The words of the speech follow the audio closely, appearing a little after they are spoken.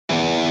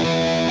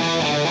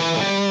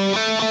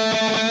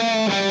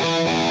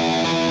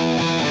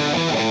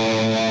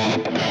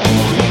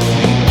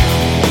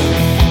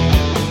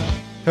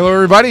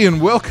everybody,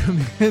 and welcome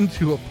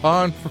into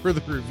Upon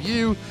Further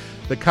Review,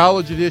 the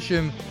college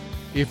edition.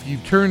 If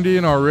you've turned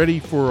in already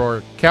for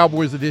our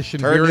Cowboys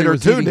edition, Barry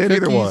was eating cookies.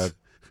 Either one.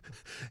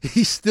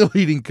 He's still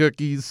eating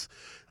cookies.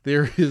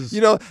 There is,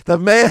 the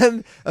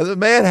man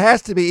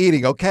has to be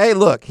eating. Okay,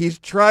 look, he's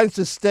trying to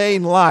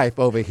sustain life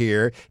over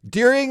here.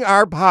 During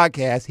our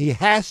podcast, he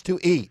has to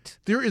eat.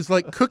 There is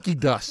like cookie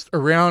dust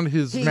around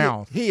his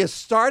mouth. He has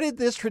started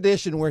this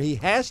tradition where he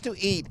has to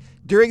eat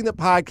during the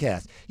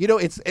podcast.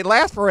 It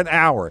lasts for an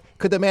hour.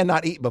 Could the man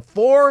not eat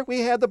before we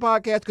had the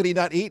podcast? Could he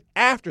not eat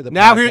after the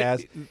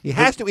podcast? He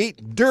has to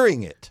eat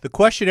during it. The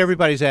question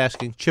everybody's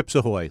asking, Chips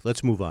Ahoy.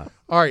 Let's move on.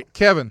 All right,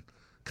 Kevin,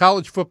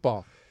 college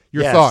football.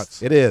 Your yes,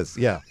 thoughts? It is,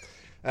 yeah.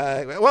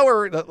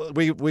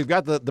 We've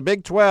got the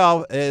Big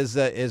 12 is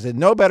in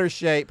no better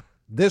shape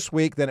this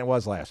week than it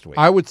was last week.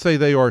 I would say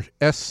they are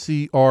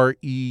SCREWED.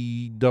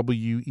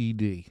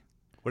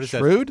 What is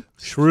Shrewd? that?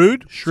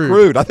 Shrewd?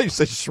 Shrewd. I think you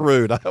said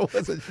shrewd. I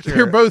wasn't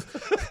sure.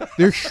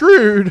 They're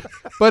shrewd,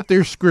 but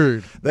they're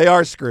screwed. They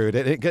are screwed.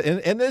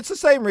 And it's the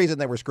same reason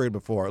they were screwed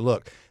before.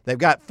 Look, they've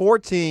got four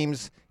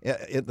teams.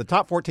 The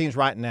top four teams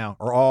right now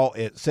are all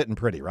sitting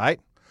pretty, right?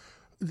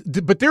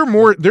 But they're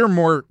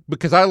more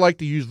because I like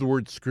to use the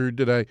word screwed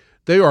today.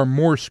 They are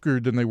more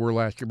screwed than they were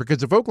last year,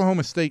 because if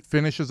Oklahoma State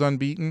finishes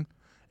unbeaten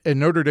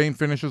and Notre Dame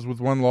finishes with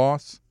one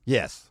loss,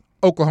 yes,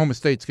 Oklahoma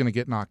State's going to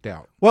get knocked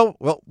out. Well,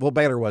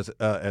 Baylor was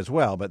as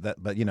well, but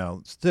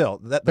still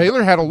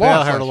Baylor had a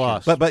loss. Baylor had a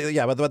loss.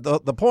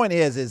 But the point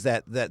is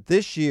that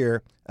this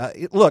year,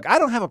 look, I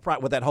don't have a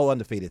problem with that whole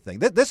undefeated thing.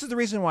 This is the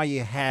reason why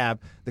you have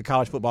the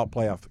College Football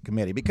Playoff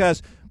Committee,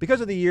 because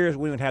of the years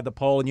we would have the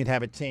poll and you'd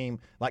have a team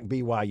like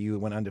BYU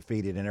went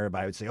undefeated and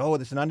everybody would say, "Oh,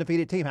 this is an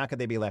undefeated team. How could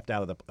they be left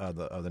out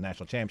of the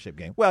national championship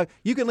game?" Well,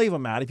 you can leave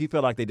them out if you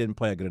feel like they didn't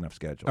play a good enough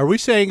schedule. Are we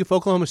saying if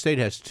Oklahoma State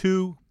has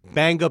two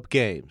bang-up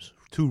games,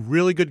 two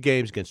really good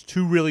games against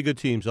two really good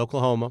teams,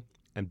 Oklahoma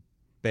and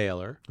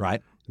Baylor,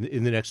 right,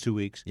 in the next 2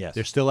 weeks, yes,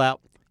 they're still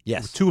out?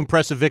 Yes. With two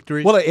impressive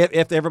victories? Well,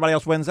 if everybody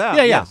else wins out.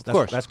 Yeah, yes, of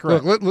course. That's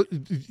correct. Look,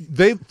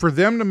 for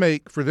them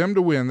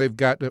to win, they've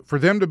got to, for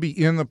them to be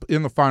in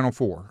the Final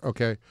Four,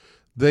 okay,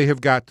 they have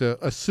got to,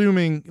 let's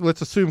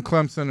assume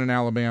Clemson and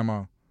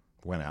Alabama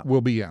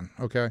will be in,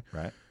 okay?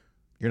 Right.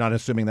 You're not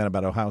assuming that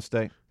about Ohio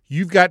State?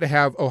 You've got to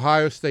have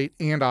Ohio State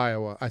and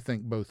Iowa, I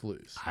think, both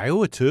lose.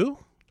 Iowa, too?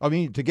 I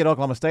mean, to get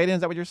Oklahoma State in,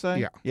 is that what you're saying?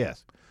 Yeah.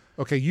 Yes.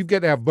 Okay, you've got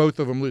to have both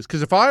of them lose.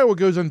 Because if Iowa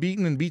goes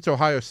unbeaten and beats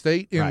Ohio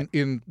State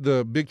in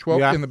the Big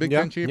 12, in the Big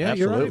 10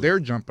 championship, they're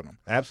jumping them.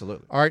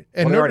 Absolutely. All right,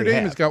 and Notre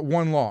Dame has got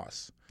one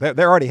loss. They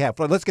already have.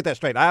 Let's get that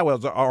straight.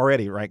 Iowa's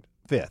already ranked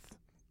 5th,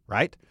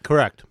 right?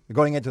 Correct.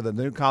 Going into the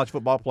new college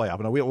football playoff.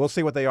 And we'll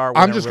see what they are.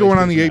 I'm just going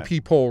on the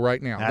AP poll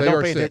right now. They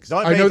are 6th.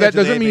 I know that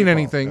doesn't mean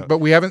anything, but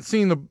we haven't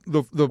seen the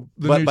new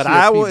CFP. But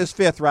Iowa is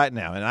 5th right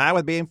now, and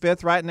Iowa being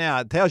 5th right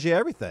now, it tells you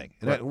everything.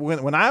 Right.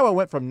 When Iowa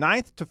went from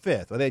 9th to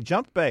 5th, they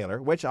jumped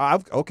Baylor, which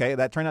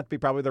that turned out to be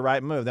probably the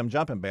right move, them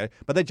jumping Baylor.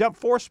 But they jumped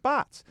 4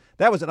 spots.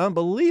 That was an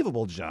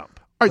unbelievable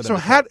jump. All right, so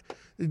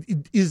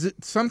is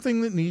it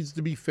something that needs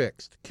to be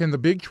fixed? Does the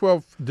Big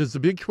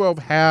 12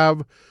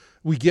 have?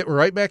 We get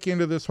right back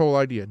into this whole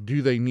idea.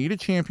 Do they need a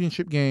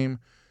championship game?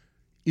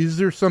 Is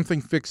there something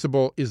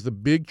fixable? Is the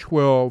Big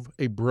 12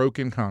 a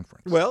broken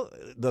conference? Well,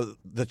 the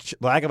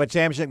lack of a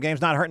championship game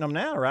is not hurting them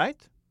now, right?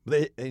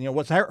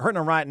 What's hurting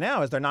them right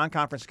now is their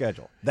non-conference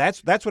schedule.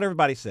 That's what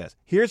everybody says.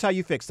 Here's how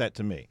you fix that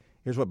to me.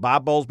 Here's what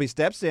Bob Bowlesby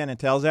steps in and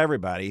tells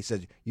everybody. He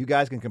says, "You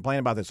guys can complain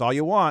about this all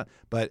you want,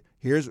 but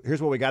here's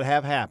what we got to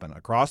have happen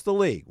across the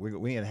league.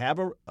 We can have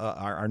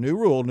our new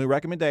rule. New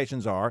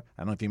recommendations are,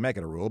 I don't know if you make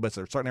it a rule, but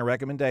it's certainly a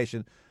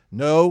recommendation.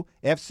 No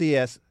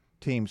FCS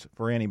teams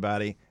for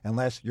anybody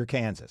unless you're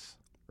Kansas,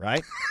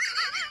 right?"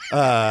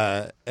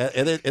 And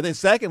then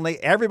secondly,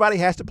 everybody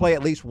has to play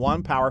at least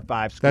one Power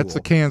 5 school. That's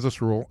the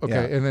Kansas rule. Okay,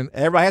 yeah. And then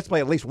everybody has to play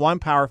at least one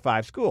Power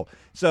 5 school.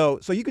 So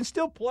you can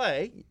still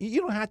play.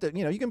 You don't have to.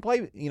 You can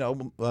play.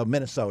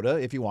 Minnesota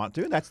if you want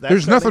to.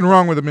 There's nothing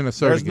wrong with the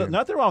Minnesota game. There's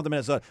nothing wrong with the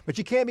Minnesota, but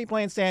you can't be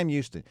playing Sam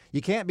Houston.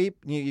 You can't be.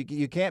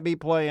 You can't be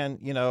playing.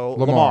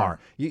 Lamar.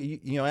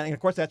 And of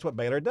course that's what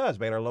Baylor does.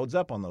 Baylor loads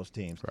up on those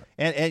teams. Right.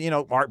 And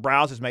Art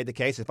Browse has made the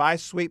case. If I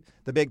sweep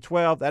the Big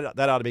 12, that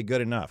ought to be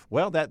good enough.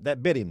 Well,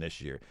 that bit him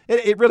this year.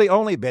 It really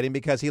only bit him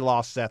because he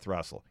lost Seth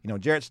Russell.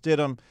 Jarrett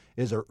Stidham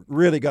is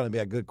really going to be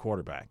a good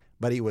quarterback,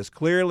 but he was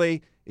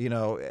clearly,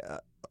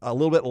 a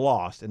little bit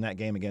lost in that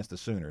game against the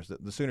Sooners.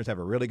 The Sooners have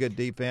a really good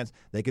defense.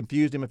 They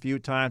confused him a few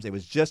times. It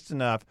was just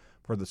enough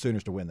for the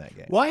Sooners to win that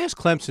game. Why has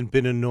Clemson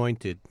been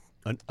anointed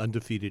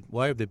undefeated?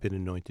 Why have they been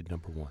anointed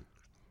number 1?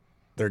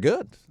 They're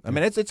good. I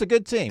mean, it's a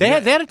good team. They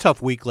had a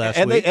tough week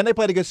last week, and they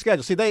played a good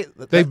schedule. See, they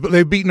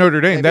beat Notre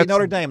Dame. They beat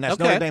Notre Dame. That's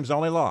okay. Notre Dame's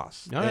only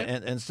loss. All right.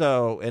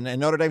 And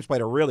Notre Dame's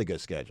played a really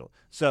good schedule.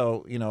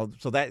 So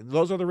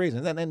those are the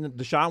reasons. And then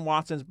Deshaun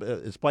Watson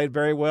has played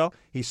very well.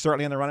 He's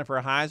certainly in the running for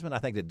a Heisman. I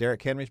think that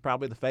Derrick Henry's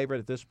probably the favorite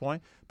at this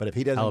point. But if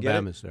he doesn't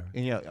Alabama's get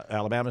it,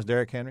 Alabama's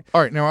Derrick Henry.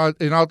 All right, now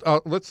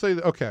I'll let's say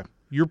that, okay.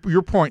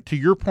 Your point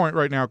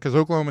right now, because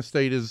Oklahoma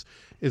State is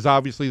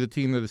obviously the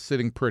team that is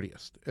sitting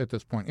prettiest at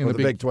this point in the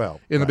Big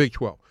 12. In the Big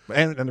 12,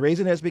 and the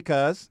reason is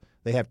because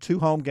they have 2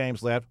 home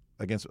games left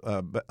against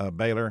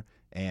Baylor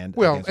and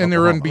and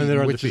they're unbeaten,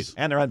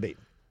 and they're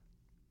unbeaten.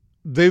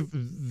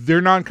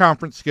 Their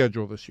non-conference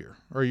schedule this year.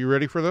 Are you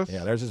ready for this?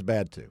 Yeah, theirs is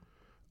bad too.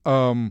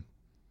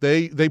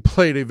 They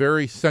played a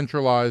very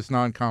centralized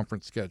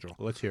non-conference schedule.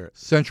 Let's hear it.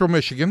 Central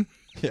Michigan,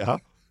 Yeah,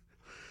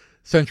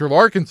 Central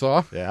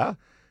Arkansas, yeah.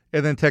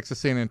 and then Texas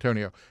San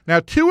Antonio.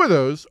 Now, 2 of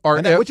those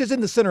are Which is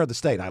in the center of the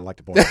state, I'd like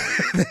to point out.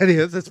 that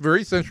is. It's a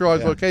very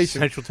centralized location.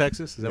 Central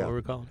Texas, is that what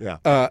we're calling it?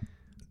 Yeah.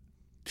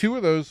 2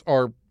 of those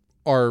are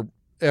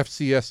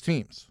FCS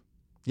teams.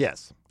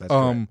 Yes, that's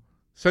correct.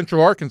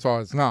 Central Arkansas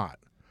is not.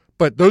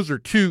 But those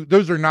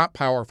are not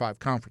Power 5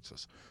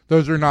 conferences.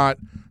 Those are not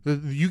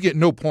you get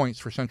no points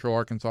for Central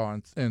Arkansas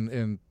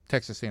and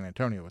Texas San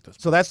Antonio at this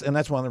point. So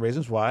that's one of the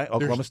reasons why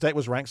Oklahoma State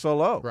was ranked so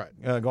low,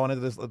 right? Going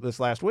into this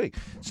last week.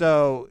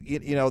 So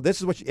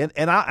this is what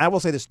and I will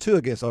say this too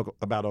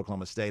about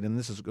Oklahoma State, and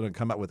this is going to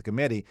come up with the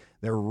committee.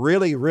 They're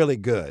really, really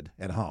good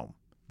at home.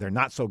 They're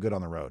not so good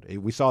on the road.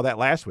 We saw that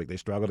last week. They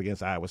struggled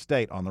against Iowa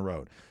State on the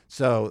road.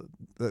 So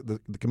the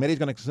committee is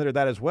going to consider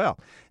that as well.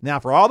 Now,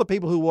 for all the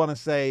people who want to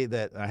say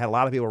that, I had a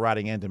lot of people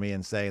writing into me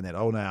and saying that,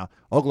 now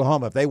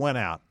Oklahoma, if they went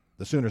out,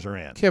 the Sooners are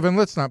in. Kevin,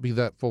 let's not be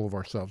that full of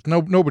ourselves.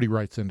 Nobody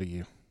writes into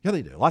you. Yeah,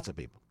 they do. Lots of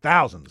people.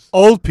 Thousands.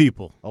 Old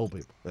people.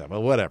 Yeah,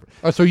 well, whatever.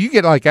 So you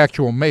get like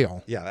actual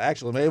mail. Yeah,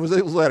 actually, it was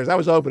letters. I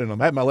was opening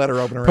them. I had my letter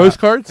opener.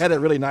 Postcards? Had a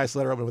really nice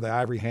letter opener with an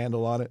ivory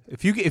handle on it.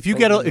 If you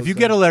get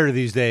a letter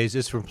these days,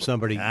 it's from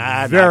somebody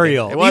very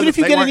old. Even if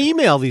you get an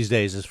email these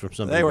days, it's from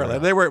somebody.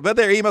 They were, but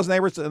their emails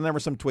and there were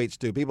some tweets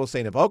too. People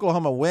saying if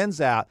Oklahoma wins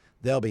out,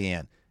 they'll be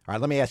in. All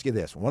right, let me ask you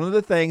this. One of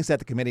the things that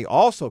the committee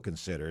also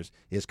considers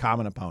is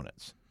common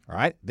opponents. All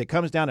right, if it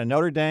comes down to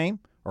Notre Dame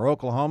or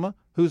Oklahoma,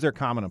 who's their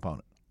common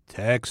opponent?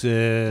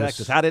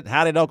 Texas. How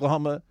did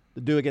Oklahoma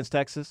do against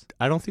Texas?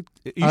 I don't think.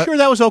 Are you sure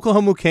that was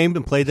Oklahoma who came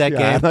and played that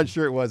game? I'm not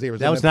sure it was.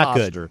 That was not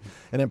good.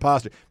 An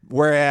imposter.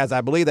 Whereas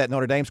I believe that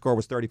Notre Dame score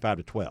was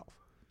 35-12.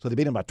 So they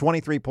beat them by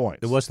 23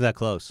 points. It wasn't that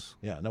close.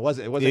 Yeah, and it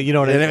wasn't. Yeah, you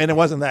know what I mean? And it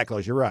wasn't that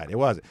close. You're right. It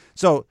wasn't.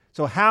 So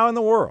how in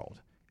the world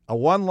a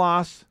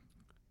 1-loss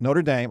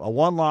Notre Dame, a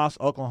 1-loss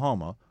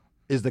Oklahoma,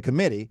 is the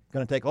committee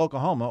going to take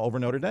Oklahoma over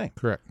Notre Dame?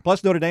 Correct.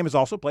 Plus, Notre Dame has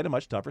also played a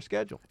much tougher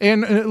schedule.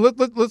 And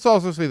let's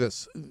also say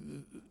this.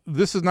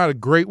 This is not a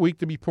great week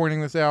to be pointing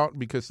this out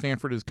because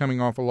Stanford is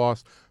coming off a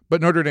loss, but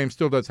Notre Dame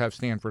still does have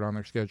Stanford on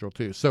their schedule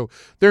too. So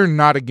they're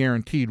not a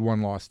guaranteed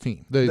 1-loss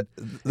team. They're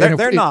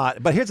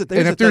not. But here's the thing.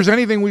 And if there's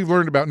anything we've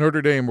learned about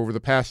Notre Dame over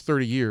the past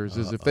 30 years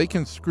is if they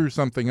can screw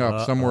something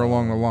up somewhere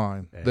along the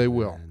line, they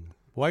will.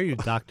 Why are you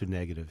Dr.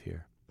 Negative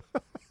here?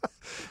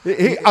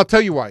 I'll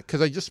tell you why.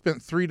 Because I just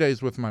spent 3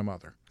 days with my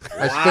mother.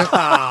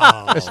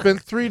 I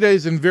spent 3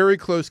 days in very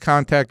close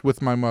contact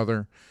with my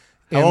mother.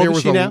 How old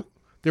is she now?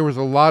 There was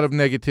a lot of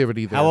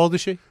negativity there. How old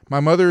is she?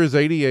 My mother is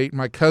 88.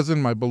 My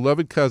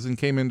beloved cousin,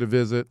 came in to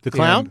visit. The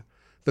clown?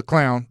 The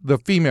clown, the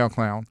female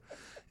clown.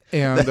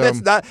 And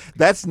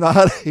that's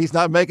not. He's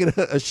not making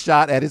a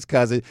shot at his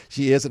cousin.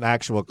 She is an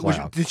actual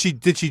clown.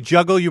 Did she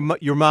juggle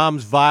your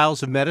mom's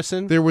vials of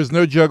medicine? There was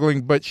no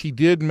juggling, but she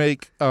did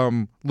make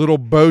little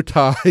bow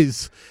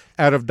ties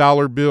out of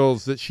dollar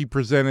bills that she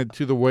presented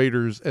to the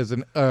waiters as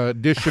an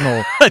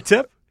additional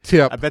tip.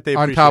 I bet they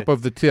on top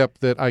of the tip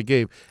that I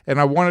gave.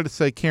 And I wanted to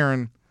say,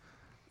 Karen,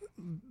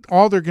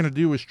 all they're going to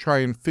do is try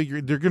and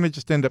figure. They're going to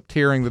just end up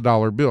tearing the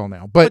dollar bill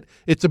now. But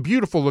it's a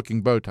beautiful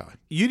looking bow tie.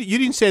 You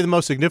didn't say the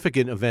most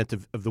significant event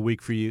of the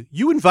week for you.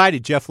 You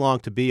invited Jeff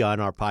Long to be on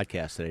our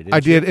podcast today, didn't you? I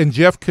did, and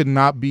Jeff could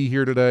not be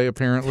here today,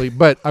 apparently.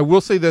 But I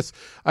will say this.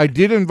 I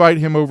did invite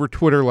him over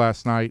Twitter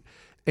last night,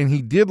 and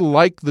he did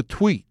like the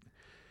tweet.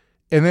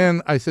 And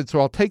then I said, so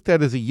I'll take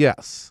that as a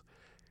yes.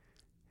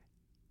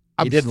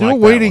 I'm still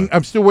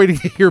waiting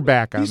to hear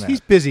back on that. He's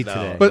busy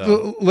today. But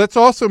let's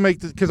also make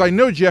this, because I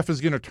know Jeff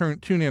is going to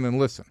tune in and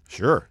listen.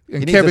 Sure. And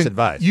he needs Kevin, this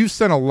advice. You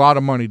sent a lot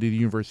of money to the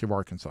University of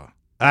Arkansas.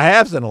 I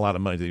have sent a lot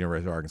of money to the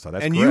University of Arkansas.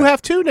 That's and correct. You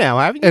have too now,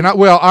 haven't you? And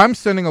I'm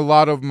sending a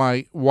lot of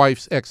my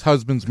wife's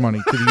ex-husband's money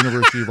to the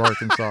University of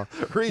Arkansas.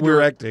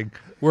 Redirecting.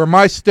 Where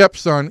my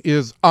stepson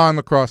is on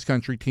the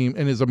cross-country team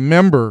and is a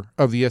member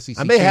of the SEC.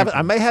 I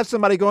may have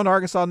somebody going to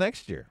Arkansas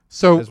next year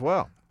as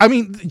well. I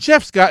mean,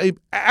 Jeff's got,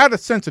 out of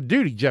sense of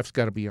duty, Jeff's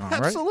got to be on,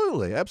 right?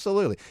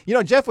 Absolutely. You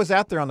know, Jeff was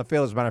out there on the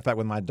field, as a matter of fact,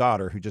 with my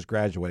daughter, who just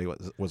graduated,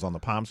 was on the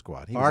Palm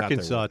Squad. He was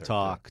Arkansas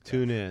Talk.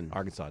 Tune in.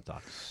 Arkansas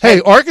Talk. Hey,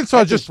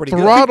 Arkansas just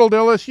throttled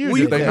LSU,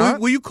 did they not?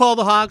 Will you call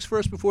the Hogs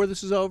first before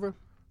this is over?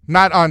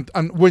 Not on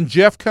when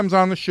Jeff comes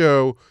on the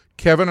show.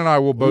 Kevin and I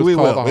will both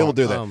call the Hogs. We will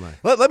do that.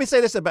 Let me say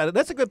this about it.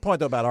 That's a good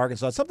point, though, about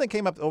Arkansas. Something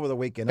came up over the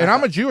weekend. And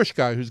I'm a Jewish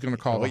guy who's going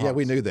to call the Hogs. Yeah,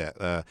 we knew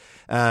that.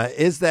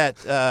 Is that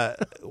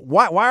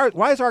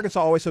why is Arkansas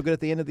always so good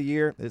at the end of the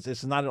year?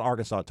 It's not an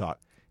Arkansas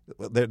talk.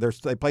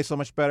 They play so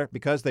much better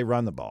because they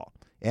run the ball.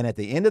 And at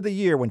the end of the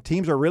year, when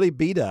teams are really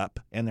beat up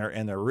and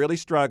they're really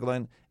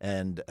struggling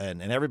and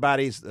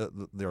everybody's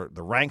the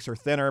ranks are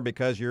thinner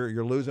because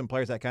you're losing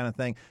players, that kind of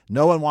thing.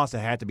 No one wants to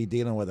have to be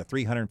dealing with a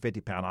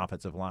 350-pound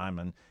offensive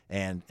lineman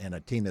and a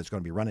team that's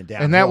going to be running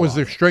down. And that was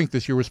their strength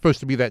this year. Was supposed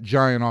to be that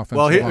giant offensive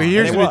line.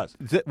 Here's it was.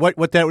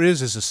 what that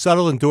is a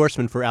subtle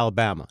endorsement for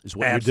Alabama is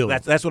what you're doing.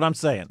 That's what I'm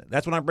saying.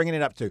 That's what I'm bringing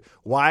it up to.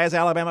 Why is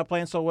Alabama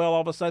playing so well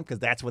all of a sudden? Because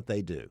that's what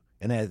they do.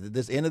 And at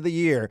this end of the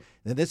year,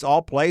 then this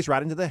all plays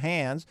right into the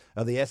hands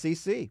of the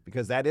SEC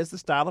because that is the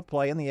style of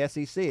play in the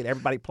SEC. And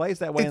everybody plays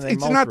that way.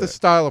 It's not the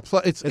style of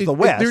play. It's the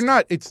West. They're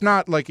not. It's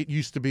not like it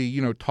used to be.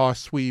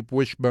 Toss, sweep,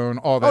 wishbone,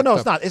 all that. Oh no,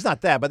 stuff. it's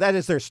not that. But that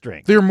is their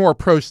strength. They're more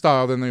pro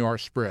style than they are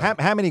spread.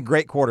 How many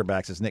great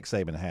quarterbacks has Nick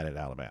Saban had at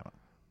Alabama?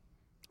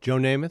 Joe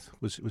Namath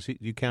was he?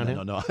 You count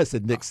him? No. I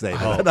said Nick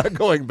Saban. I'm not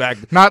going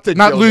back. Not to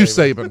Lou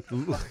Joe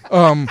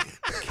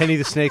Saban. Kenny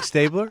the Snake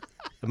Stabler.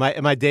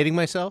 Am I dating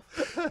myself?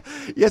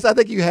 Yes, I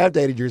think you have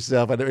dated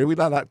yourself. We're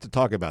not to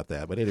talk about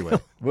that. But anyway,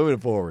 moving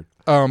forward.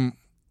 The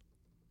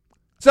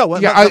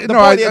point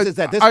is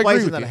that this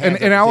plays in the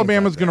hands and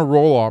Alabama's going to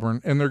roll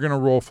Auburn, and they're going to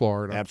roll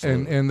Florida.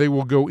 Absolutely. And they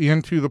will go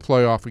into the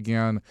playoff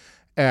again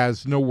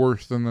as no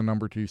worse than the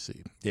number 2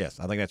 seed. Yes,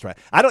 I think that's right.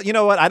 I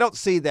don't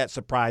see that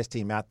surprise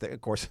team out there.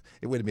 Of course,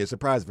 it wouldn't be a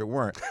surprise if it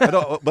weren't.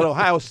 But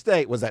Ohio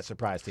State was that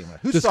surprise team.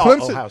 Who saw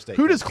Ohio State?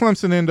 Who does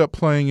Clemson end up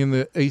playing in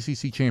the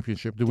ACC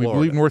championship? Do we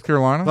believe North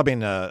Carolina? I mean,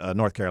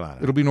 North Carolina.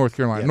 It'll be North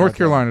Carolina. Yeah, North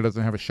Carolina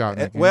doesn't have a shot. In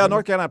that game,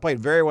 North Carolina played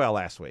very well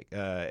last week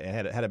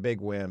and had a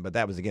big win, but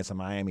that was against a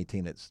Miami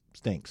team that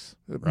stinks.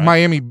 Right?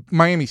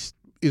 Miami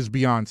is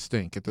beyond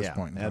stink at this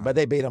point. But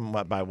they beat them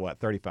by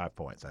 35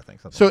 points, I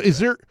think. So is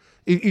there,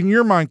 in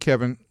your mind,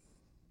 Kevin,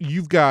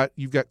 you've got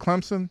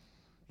Clemson,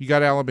 you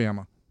got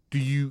Alabama.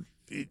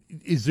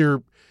 Is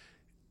there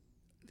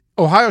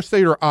Ohio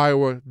State or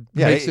Iowa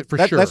makes it for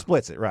sure? That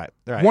splits it, right.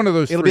 One of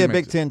those It'll three be a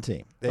makes Big Ten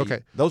team.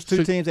 Okay. Those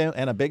two teams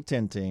and a Big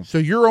Ten team. So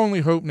your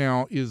only hope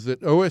now is that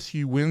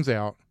OSU wins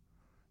out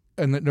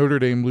and that Notre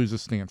Dame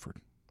loses Stanford.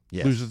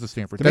 Yes. Loses to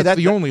Stanford. That's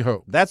the only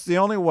hope. That's the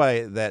only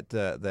way that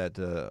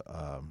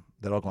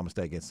Oklahoma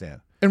State gets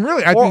in. And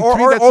really, I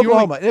or that's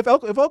Oklahoma. The only,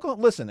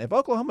 If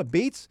Oklahoma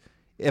beats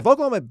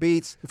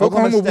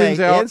Oklahoma State wins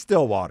out in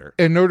Stillwater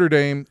and Notre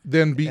Dame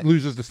then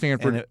loses to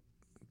Stanford,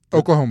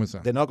 Oklahoma's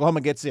in. Then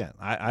Oklahoma gets in.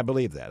 I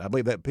believe that. I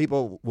believe that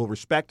people will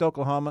respect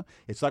Oklahoma.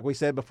 It's like we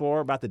said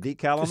before about the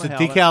decal on the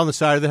helmet. It's a decal on the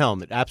side of the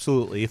helmet.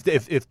 Absolutely.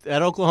 If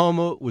that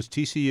Oklahoma was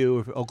TCU, or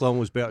if Oklahoma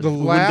was Baylor,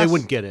 they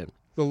wouldn't get in.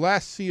 The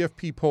last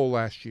CFP poll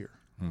last year,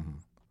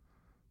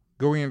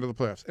 going into the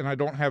playoffs, and I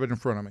don't have it in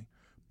front of me,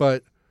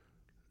 but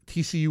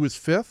TCU was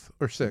 5th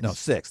or 6th? No,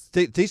 6th.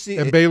 TCU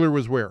and Baylor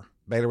was where?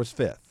 Baylor was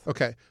 5th.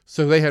 Okay,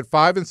 so they had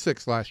 5 and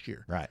 6 last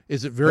year. Right.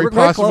 Is it very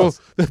possible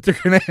that they're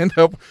going to end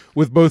up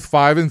with both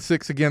 5 and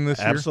 6 again this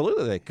year?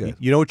 Absolutely, they could.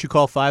 You know what you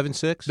call 5 and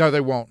 6? No,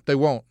 they won't. They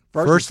won't.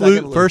 First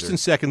and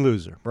second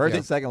loser. First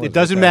and second loser. It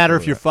doesn't matter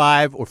if you're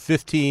 5 or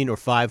 15 or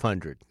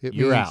 500.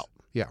 You're out.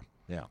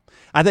 Yeah.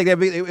 I think it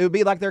would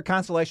be like their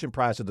consolation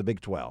prize of the Big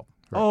 12.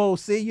 Right. Oh,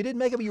 see, you didn't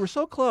make it, but you were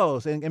so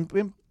close.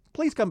 And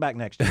please come back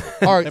next year.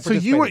 All right, so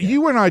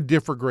you and I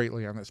differ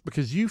greatly on this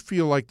because you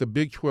feel like the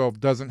Big 12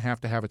 doesn't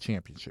have to have a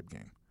championship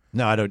game.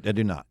 No, I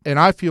do not. And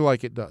I feel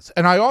like it does.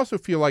 And I also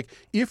feel like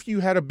if you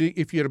had a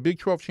Big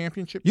 12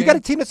 championship game, you got a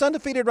team that's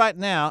undefeated right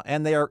now,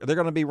 and they're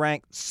going to be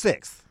ranked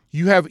 6th.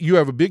 You have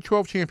a Big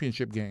 12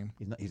 championship game.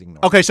 He's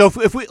ignoring. Okay, so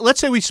if we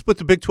let's say we split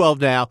the Big 12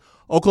 now,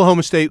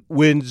 Oklahoma State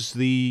wins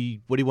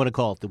the, what do you want to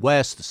call it? The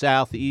West, the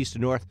South, the East, the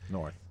North.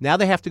 North. Now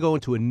they have to go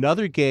into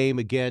another game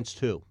against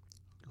who?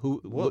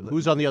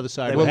 Who's on the other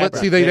side? Well, let's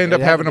see. They'd end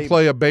up having to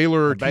play a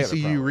Baylor or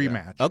TCU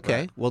rematch. Yeah. Okay.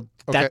 Right. Well,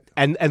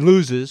 and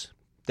loses.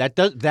 That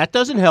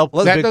doesn't help.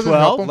 That Big doesn't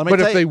 12. help them. But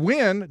if they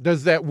win,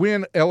 does that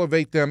win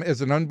elevate them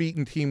as an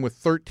unbeaten team with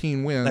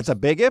 13 wins? That's a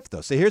big if,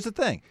 though. See, here's the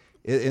thing.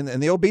 In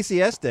the old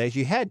BCS days,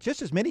 you had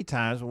just as many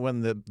times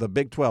when the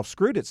Big 12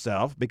 screwed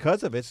itself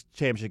because of its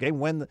championship game.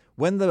 When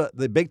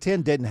the Big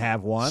 10 didn't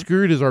have one,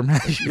 screwed is our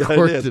magic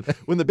word.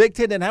 When the Big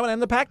 10 didn't have one, and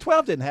the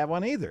Pac-12 didn't have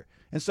one either.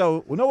 And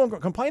so no one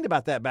complained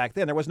about that back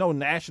then. There was no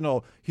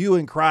national hue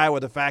and cry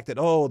with the fact that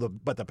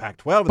but the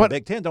Pac-12 and the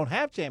Big 10 don't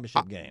have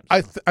championship games.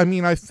 I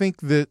think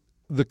that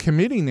the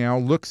committee now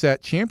looks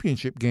at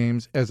championship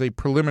games as a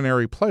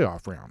preliminary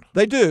playoff round.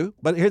 They do,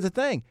 but here's the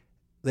thing.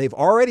 They've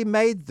already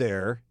made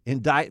their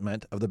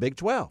indictment of the Big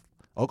 12.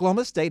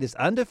 Oklahoma State is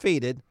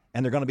undefeated,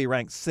 and they're going to be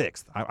ranked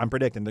 6th. I'm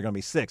predicting they're going to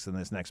be 6th in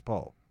this next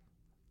poll.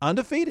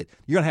 Undefeated.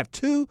 You're going to have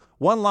 2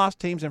 one-loss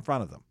teams in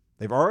front of them.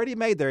 They've already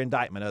made their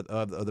indictment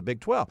of the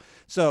Big 12.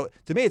 So,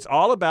 to me, it's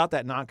all about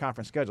that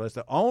non-conference schedule. It's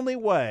the only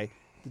way.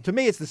 To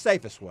me, it's the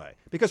safest way.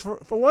 Because,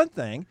 for one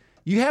thing,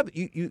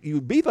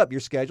 you beef up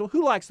your schedule.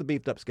 Who likes the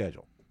beefed-up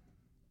schedule?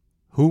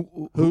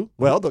 Who?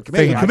 Well, the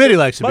committee. The committee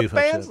likes to but be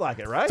fans like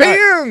it, right?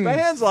 Fans!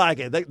 Fans like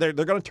it. They're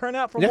going to turn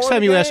out for Next more time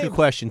of the you ask a game.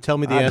 question, tell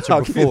me the answer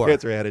I'll give you before. the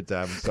answer ahead of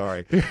time. I'm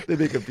sorry. There'd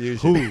be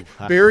confusion.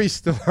 Who? Barry's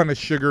still on a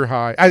sugar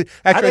high. I think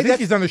that's-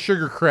 he's on a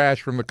sugar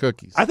crash from the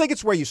cookies. I think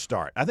it's where you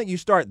start. I think you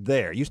start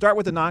there. You start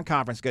with the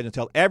non-conference schedule and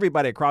tell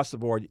everybody across the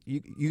board,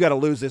 you got to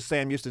lose this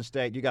Sam Houston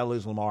State. You got to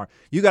lose Lamar.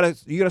 You got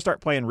to start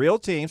playing real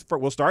teams.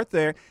 We'll start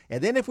there,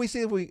 and then if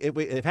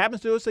it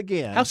happens to us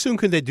again, How soon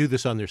can they do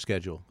this on their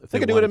schedule? If they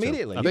can do it wanted to?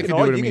 immediately. They You can can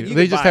do it immediately.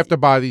 They just have to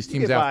buy these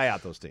teams you can out. buy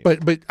out those teams.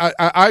 But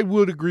I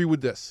would agree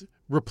with this.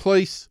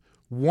 Replace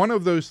one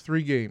of those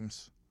three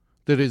games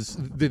that is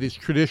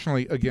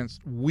traditionally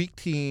against weak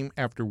team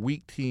after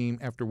weak team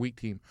after weak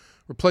team.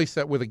 Replace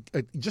that with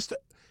just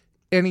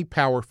any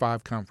Power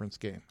 5 conference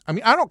game. I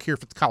mean, I don't care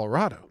if it's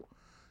Colorado.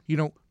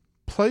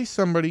 Play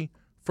somebody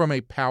from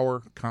a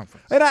power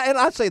conference. And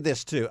I'd say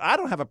this too. I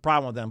don't have a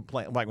problem with them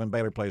playing like when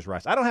Baylor plays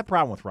Rice. I don't have a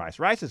problem with Rice.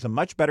 Rice is a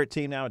much better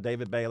team now with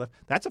David Bailiff.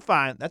 That's a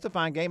fine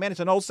game, and it's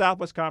an old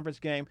Southwest Conference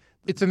game.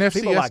 It's an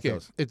People FCS like game.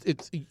 those.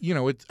 It's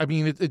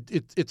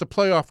a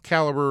playoff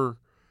caliber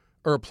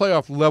or a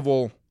playoff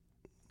level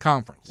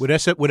conference. Would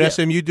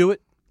SMU do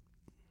it?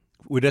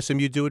 Would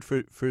SMU do it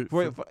for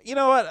You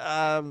know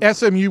what?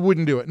 SMU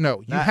wouldn't do it.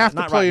 No, you have to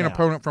not play right an now.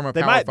 opponent from a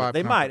They Power might. 5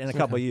 They might in conference. a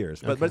couple of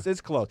years, but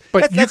it's close.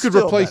 But That's you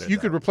still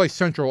could replace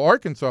Central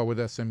Arkansas with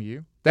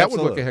SMU. That would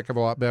look Absolutely. a heck of a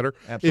lot better.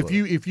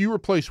 Absolutely. If you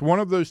replace one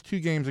of those two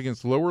games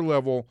against lower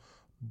level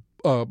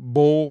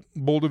bowl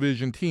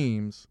division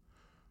teams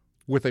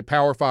with a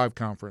Power 5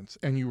 conference,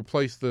 and you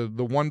replace the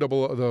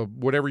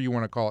whatever you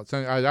want to call it.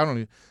 I don't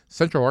know,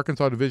 Central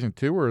Arkansas Division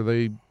 2, or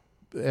they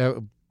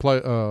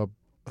play.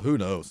 Who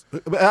knows?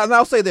 And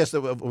I'll say this: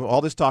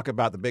 all this talk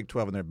about the Big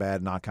 12 and their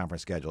bad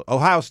non-conference schedule.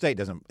 Ohio State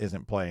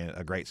isn't playing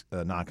a great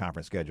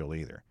non-conference schedule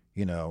either.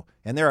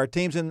 And there are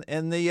teams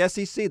in the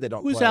SEC that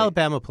don't. Who's play.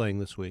 Alabama playing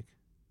this week?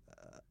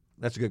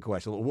 That's a good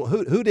question.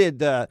 Who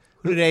did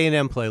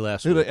A&M play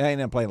last Who week? did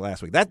A&M play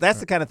last week? That's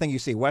the kind of thing you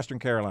see. Western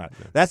Carolina.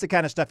 That's the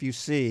kind of stuff you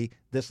see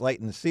this late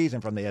in the season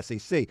from the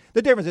SEC.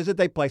 The difference is that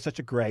they play such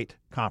a great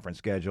conference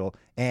schedule,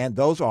 and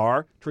those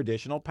are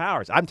traditional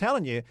powers. I'm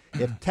telling you,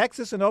 if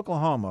Texas and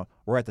Oklahoma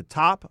were at the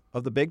top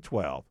of the Big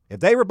 12, if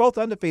they were both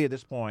undefeated at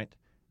this point,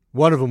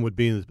 One of them would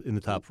be in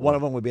the top four. one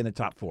of them would be in the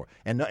top four,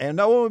 and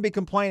no one would be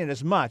complaining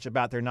as much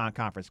about their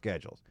non-conference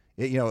schedules.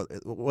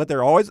 What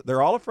they're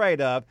all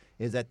afraid of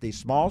is that these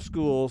small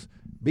schools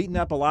beating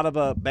up a lot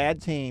of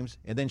bad teams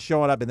and then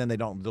showing up and then they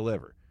don't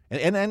deliver.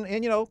 And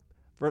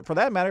for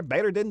that matter,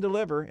 Baylor didn't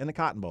deliver in the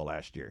Cotton Bowl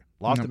last year.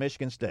 Lost to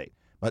Michigan State,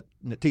 but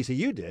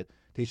TCU did.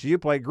 TCU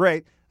played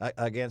great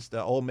against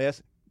Ole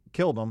Miss,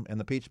 killed them in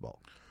the Peach Bowl.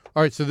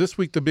 All right, so this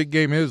week the big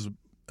game is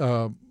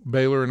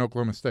Baylor and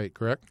Oklahoma State,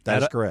 correct?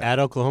 That's correct. At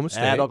Oklahoma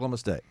State. At Oklahoma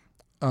State.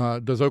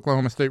 Does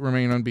Oklahoma State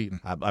remain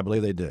unbeaten? I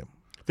believe they do.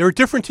 They're a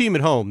different team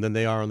at home than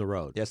they are on the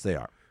road. Yes, they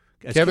are.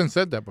 Kevin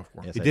said that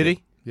before. Yes, Did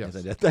he? Yes. Yes,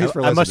 they did. Thanks for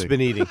I listening. must have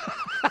been eating.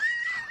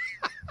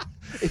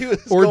 He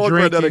was Or going for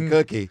another drinking.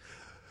 cookie.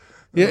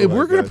 Yeah, Oh, my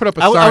we're going to gosh. put up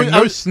a I- sign, I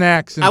no was-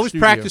 snacks in I was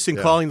studio. practicing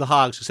calling the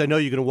Hogs because I know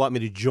you're going to want me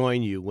to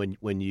join you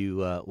when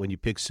you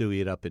pick Suey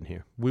it up in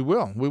here. We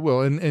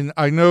will. And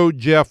I know,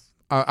 Jeff,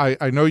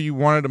 I know you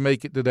wanted to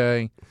make it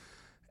today,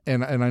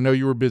 and I know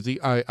you were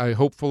busy. I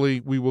hopefully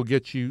we will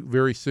get you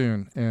very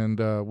soon, and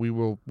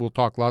we'll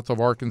talk lots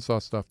of Arkansas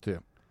stuff too.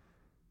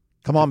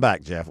 Come on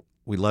back, Jeff.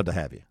 We'd love to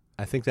have you.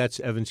 I think that's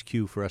Evan's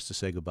cue for us to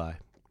say goodbye.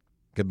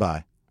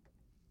 Goodbye.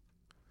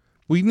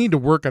 We need to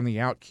work on the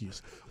out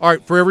cues. All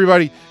right, for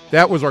everybody,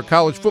 that was our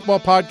college football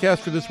podcast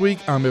for this week.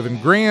 I'm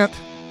Evan Grant.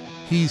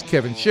 He's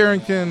Kevin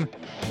Sherrington.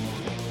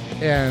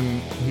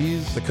 And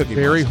he's The Cookie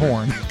Barry Monster.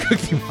 Horn,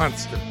 Cookie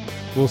Monster.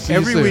 We'll see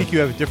Every you soon. week you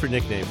have a different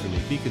nickname for me.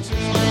 Be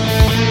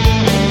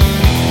consistent.